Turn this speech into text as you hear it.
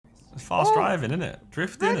Fast driving, isn't it?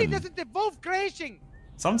 Drifting. Rally And... doesn't involve crashing.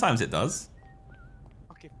 Sometimes it does.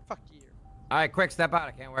 Okay, fuck you. All right, quick, step out.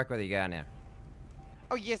 I can't work with you. Get in there.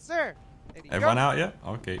 Oh, yes, sir. Everyone out yet?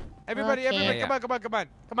 Okay. Everybody, Okay. everybody, Yeah.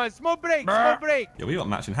 come on. Small break, small break. Yeah, we got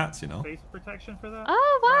matching hats, you know. Face protection for that?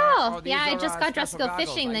 Oh wow! these Yeah, I are, just got dressed to go special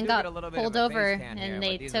fishing, goggles. then I do got get a little bit of pulled a over, face tan here, and but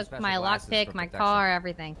they these are took my special glasses lockpick, for my protection. car,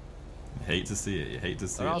 everything. You hate to see it. You hate to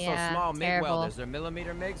see They're it. also Yeah, small MIG terrible. welders. They're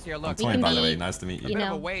millimeter MIGs. Here, I'm look. Tommy, can by the be, way. Nice to meet A you. you bit of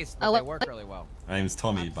know. a waste, Oh, but they work really well. My name's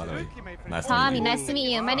Tommy, by the way. Absolutely, my friend. Nice to Tommy, meet you. nice to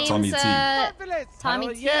meet you. My Wow. Tommy name's T. Marvelous. Tommy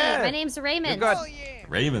Hell T. yeah. My name's Raymond. You're good. Oh, yeah.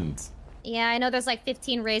 Raymond. Yeah, I know there's like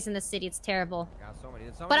 15 Rays in the city. It's terrible. Got so many.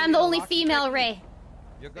 Did But somebody I'm the need a only locking female technique? Ray.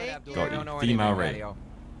 You're good, Thank Abdul. you. You don't know Female anything, Ray. Daddy-o.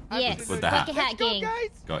 Yes. With the hat. Bucket hat Let's go, gang. guys.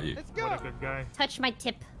 Got you. Let's What go. a good guy. Touch my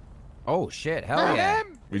tip. Oh shit! Hell Oh, yeah!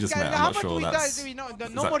 We just met. How I'm not much sure we that's... do we know? is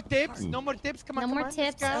No that- more tips. No more tips. Come on. No come more on,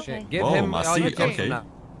 tips. let's go. Okay. Shit, give Whoa, him I all see. your tips Okay. from now.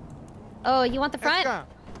 Oh, you want the Let's front?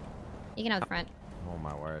 go. You can have the front. Oh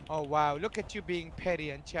my word! Oh wow! Look at you being petty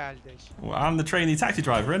and childish. Well, I'm the trainee taxi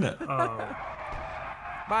driver, innit? Oh.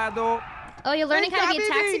 Bye, Abdul. Oh, you're learning how to be a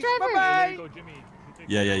taxi driver? Bye-bye. There you go, Jimmy.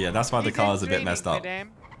 Yeah. That's why the He's in car's a bit training, messed up.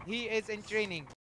 madam. He is in training.